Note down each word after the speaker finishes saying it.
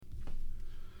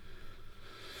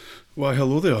Why,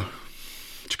 hello there. Do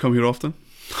you come here often?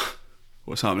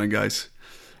 What's happening, guys?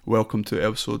 Welcome to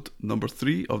episode number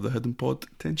 3 of the Hidden Pod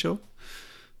Potential.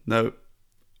 Now,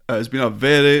 it's been a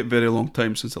very, very long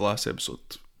time since the last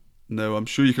episode. Now, I'm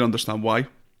sure you can understand why,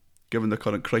 given the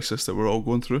current crisis that we're all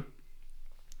going through.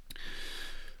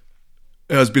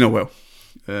 It has been a while.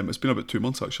 It's been about 2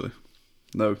 months, actually.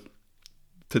 Now,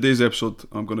 today's episode,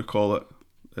 I'm going to call it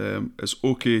It's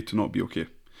Okay to Not Be Okay.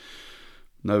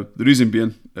 Now, the reason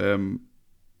being, not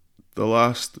the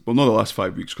last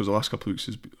 5 weeks, because the last couple of weeks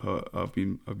I've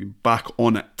been back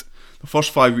on it. The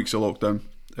first 5 weeks of lockdown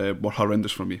were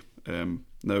horrendous for me.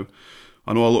 Now,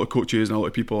 I know a lot of coaches and a lot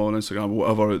of people on Instagram,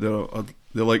 whatever,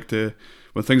 they like to,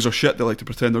 when things are shit, they like to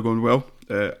pretend they're going well.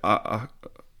 I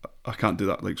can't do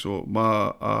that. So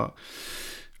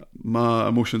my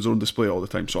emotions are on display all the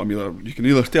time. So you can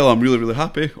either tell I'm really, really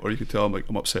happy, or you can tell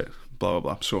I'm upset. Blah blah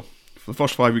blah. So for the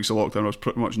first 5 weeks of lockdown, I was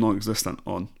pretty much non-existent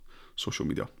on social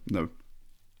media. Now,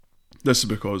 this is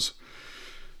because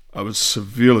I was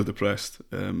severely depressed.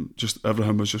 Just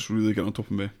everything was just really getting on top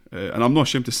of me, and I'm not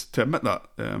ashamed to admit that.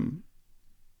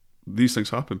 These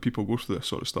things happen. People go through this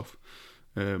sort of stuff.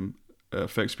 It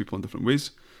affects people in different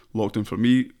ways. Lockdown for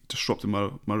me disrupted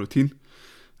my routine.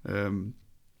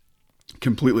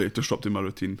 Completely disrupted my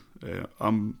routine.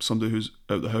 I'm somebody who's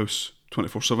out the house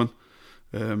 24/7.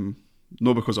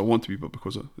 Not because I want to be, but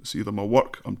because it's either my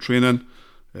work, I'm training,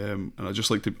 and I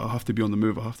have to be on the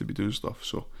move, I have to be doing stuff.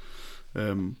 So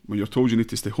when you're told you need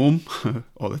to stay home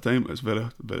all the time, it's very,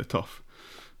 very tough.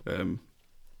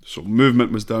 So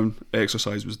movement was down,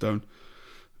 exercise was down.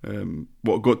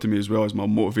 What got to me as well is my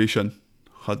motivation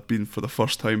had been, for the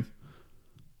first time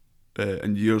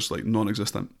in years,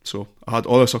 non-existent. So I had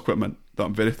all this equipment that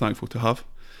I'm very thankful to have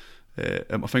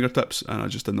at my fingertips, and I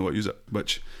just didn't know how to use it,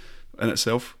 which in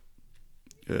itself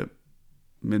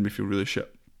made me feel really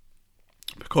shit,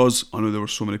 because I know there were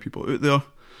so many people out there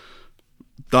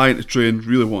dying to train,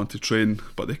 really wanting to train,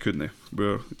 but they couldn't.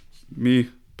 Where me,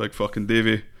 big fucking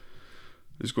Davey,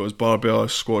 he's got his barbell,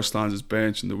 his squat stands, his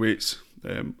bench and the weights,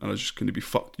 and I just couldn't be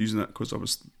fucked using it because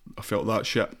I felt that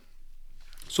shit.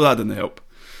 So that didn't help.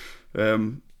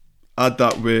 Add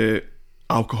that with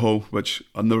alcohol, which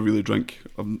I never really drink.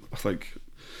 I think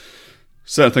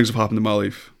certain things have happened in my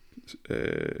life,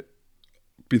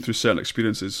 been through certain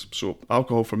experiences, so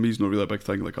alcohol for me is not really a big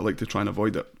thing. I like to try and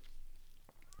avoid it.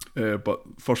 But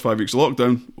first 5 weeks of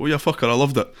lockdown, oh yeah, fucker, I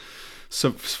loved it.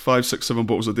 5, 6, 7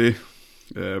 bottles a day.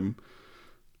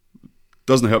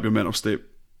 Doesn't help your mental state.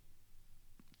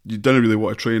 You didn't really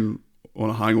want to train on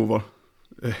a hangover.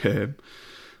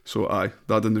 So that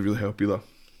didn't really help either.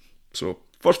 So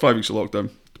first 5 weeks of lockdown,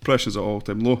 depression's at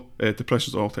all-time low.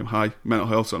 Depression's at all-time high. Mental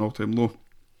health's at an all-time low.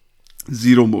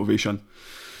 Zero motivation.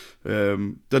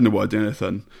 Didn't know what to do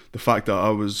anything. The fact that I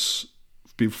was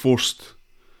being forced,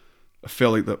 I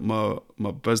felt like that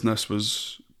my business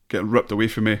was getting ripped away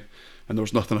from me, and there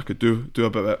was nothing I could do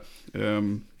about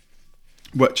it.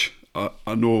 Which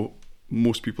I know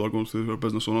most people are going through, who are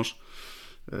business owners.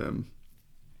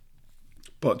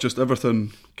 But just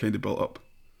everything kind of built up,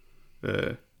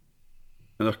 and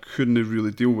I couldn't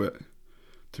really deal with it,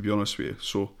 to be honest with you.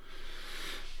 So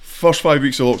first 5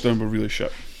 weeks of lockdown were really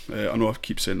shit. I know I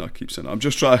keep saying that. I'm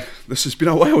just trying. This has been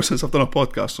a while since I've done a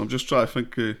podcast, so I'm just trying to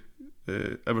think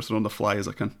everything on the fly as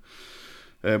I can.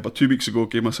 But 2 weeks ago,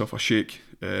 gave myself a shake.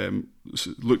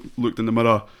 Looked in the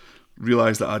mirror,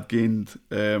 realised that I'd gained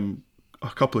a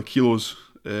couple of kilos,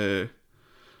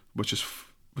 which is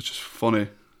funny,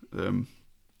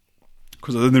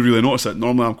 because I didn't really notice it.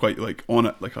 Normally, I'm quite on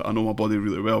it. I know my body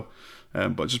really well,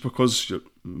 but just because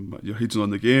your head's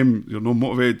on the game, you're not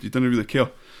motivated, you didn't really care.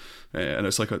 And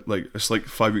it's it's like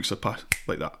 5 weeks have passed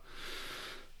like that.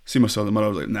 See myself in the mirror, I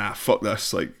was like, nah, fuck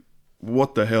this.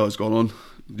 What the hell is going on?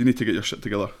 You need to get your shit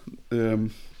together.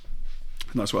 And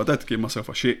that's what I did. Gave myself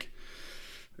a shake.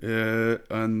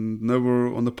 And now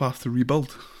we're on the path to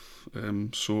rebuild.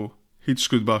 So he'd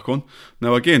screwed back on.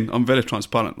 Now again, I'm very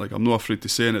transparent. I'm not afraid to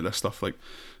say any of this stuff.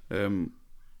 You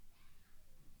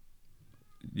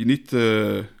need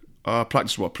to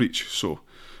practice what I preach. So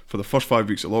for the first 5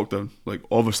 weeks of lockdown,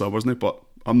 obviously I wasn't, but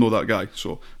I'm not that guy.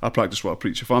 So I practice what I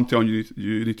preach. If I'm telling you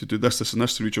you need to do this, this and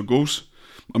this to reach your goals,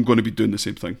 I'm going to be doing the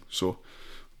same thing. So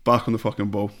back on the fucking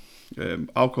ball.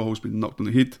 Alcohol's been knocked on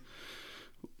the head.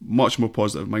 Much more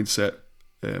positive mindset.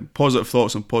 Positive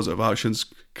thoughts and positive actions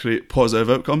create positive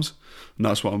outcomes, and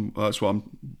that's what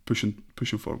I'm pushing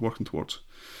for, working towards.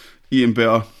 Eating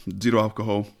better, zero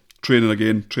alcohol, training with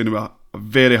a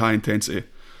very high intensity.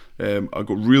 I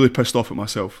got really pissed off at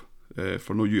myself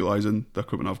for not utilising the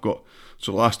equipment I've got.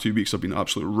 So the last 2 weeks I've been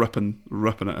absolutely ripping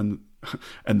it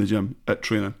in the gym at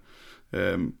training.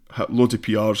 Hit loads of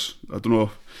PRs. I don't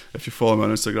know if you follow me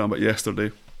on Instagram, but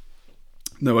yesterday,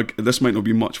 now this might not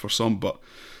be much for some, but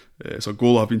it's a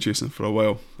goal I've been chasing for a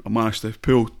while. I managed to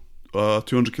pull a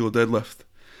 200 kilo deadlift,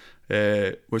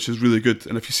 which is really good.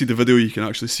 And if you see the video, you can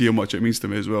actually see how much it means to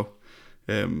me as well.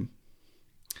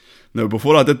 Now,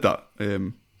 before I did that,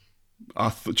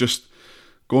 just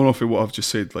going off of what I've just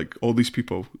said, like all these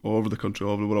people all over the country,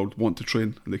 all over the world want to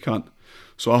train and they can't.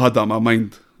 So I had that in my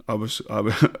mind. I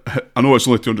know it's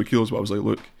only 200 kilos, but I was like,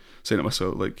 look, saying to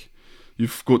myself, like,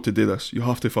 you've got to do this. You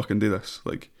have to fucking do this.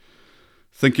 Like,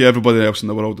 think of everybody else in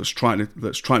the world that's trying to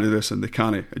do this and they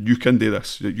can't, and you can do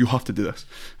this. You have to do this.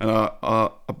 And I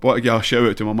want to give a shout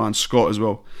out to my man Scott as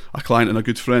well, a client and a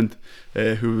good friend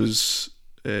who's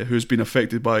been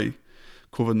affected by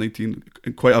COVID-19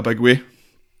 in quite a big way.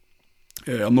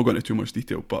 I'm not going into too much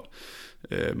detail, but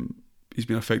he's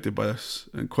been affected by this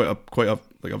in quite a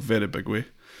very big way.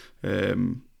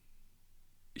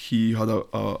 He had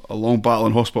a long battle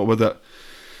in hospital with it.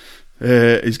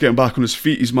 He's getting back on his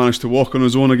feet. He's managed to walk on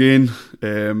his own again,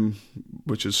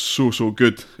 which is so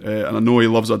good. And I know he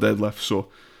loves a deadlift, so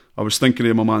I was thinking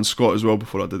of my man Scott as well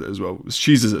before I did it as well. As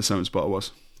cheesy as it sounds, but I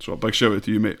was. So a big shout out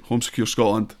to you, mate. Home Secure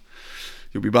Scotland.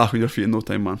 You'll be back on your feet in no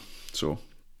time, man. So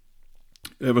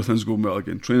everything's going well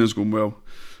again. Training's going well.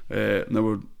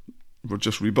 Now we're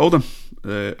just rebuilding,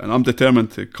 and I'm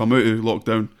determined to come out of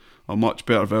lockdown a much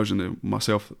better version of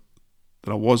myself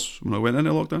than I was when I went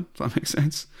into lockdown. If that makes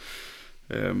sense.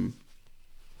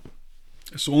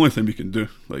 It's the only thing we can do.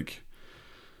 Like,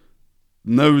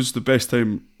 now's the best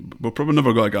time. We're probably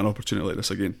never going to get an opportunity like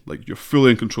this again. Like, you're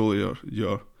fully in control of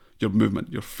your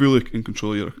movement. You're fully in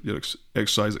control of your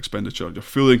exercise expenditure. You're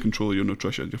fully in control of your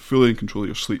nutrition. You're fully in control of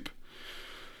your sleep.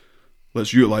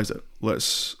 Let's utilise it.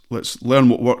 Let's learn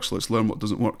what works. Let's learn what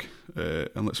doesn't work,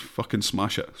 and let's fucking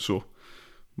smash it. So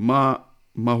my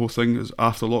whole thing is,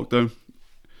 after lockdown,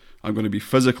 I'm going to be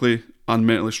physically and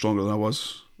mentally stronger than I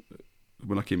was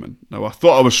when I came in. Now, I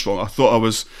thought I was strong. I thought I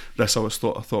was this. I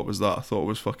thought it was that. I thought it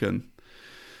was fucking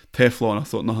Teflon. I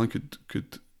thought nothing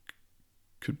could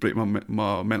break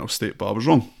my mental state, but I was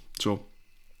wrong. So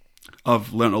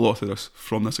I've learned a lot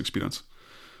from this experience.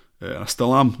 And I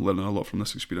still am learning a lot from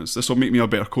this experience. This will make me a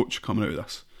better coach coming out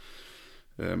of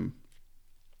this.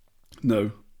 Now,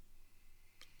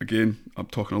 again, I'm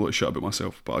talking a lot of shit about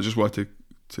myself, but I just wanted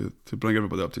to bring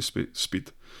everybody up to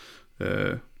speed.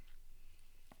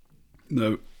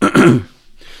 Now,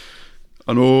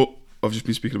 I know I've just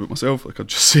been speaking about myself, like I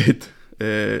just said,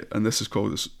 and this is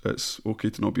called It's Okay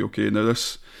to Not Be Okay. Now,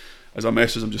 this is a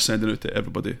message I'm just sending out to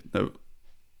everybody. Now,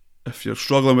 if you're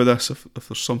struggling with this, if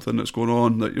there's something that's going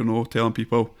on that you're telling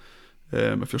people,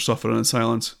 if you're suffering in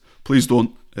silence, please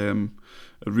don't.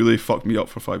 It really fucked me up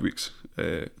for 5 weeks.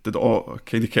 Did it all. I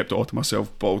kind of kept it all to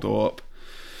myself, bottled it all up.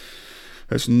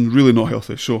 It's really not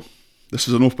healthy. So this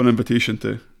is an open invitation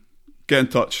to get in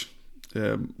touch.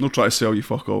 Not try to sell you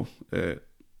fuck all. I'm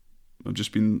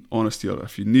just being honest here.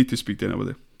 If you need to speak to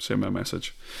anybody, send me a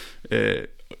message.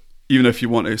 Even if you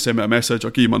want to send me a message,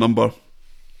 I'll give you my number.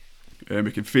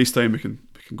 We can FaceTime, we can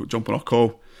go jump on a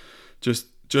call.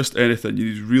 Just anything.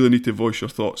 You really need to voice your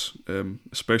thoughts,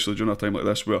 especially during a time like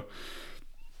this where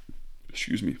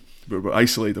we're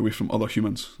isolated away from other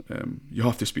humans. You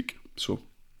have to speak. So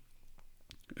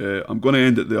I'm going to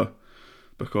end it there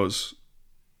because,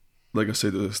 like I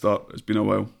said at the start, it's been a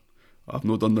while. I've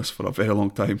not done this for a very long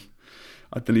time.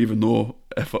 I didn't even know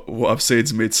if what I've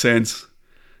said's made sense.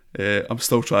 I'm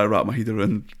still trying to wrap my head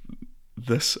around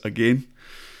this again.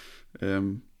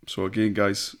 So again,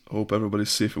 guys, I hope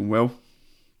everybody's safe and well.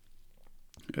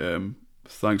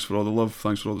 Thanks for all the love.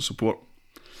 Thanks for all the support.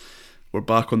 We're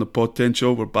back on the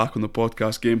potential. We're back on the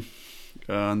podcast game.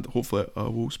 And hopefully I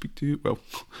will speak to you. Well,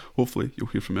 hopefully you'll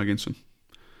hear from me again soon.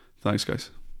 Thanks,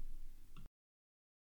 guys.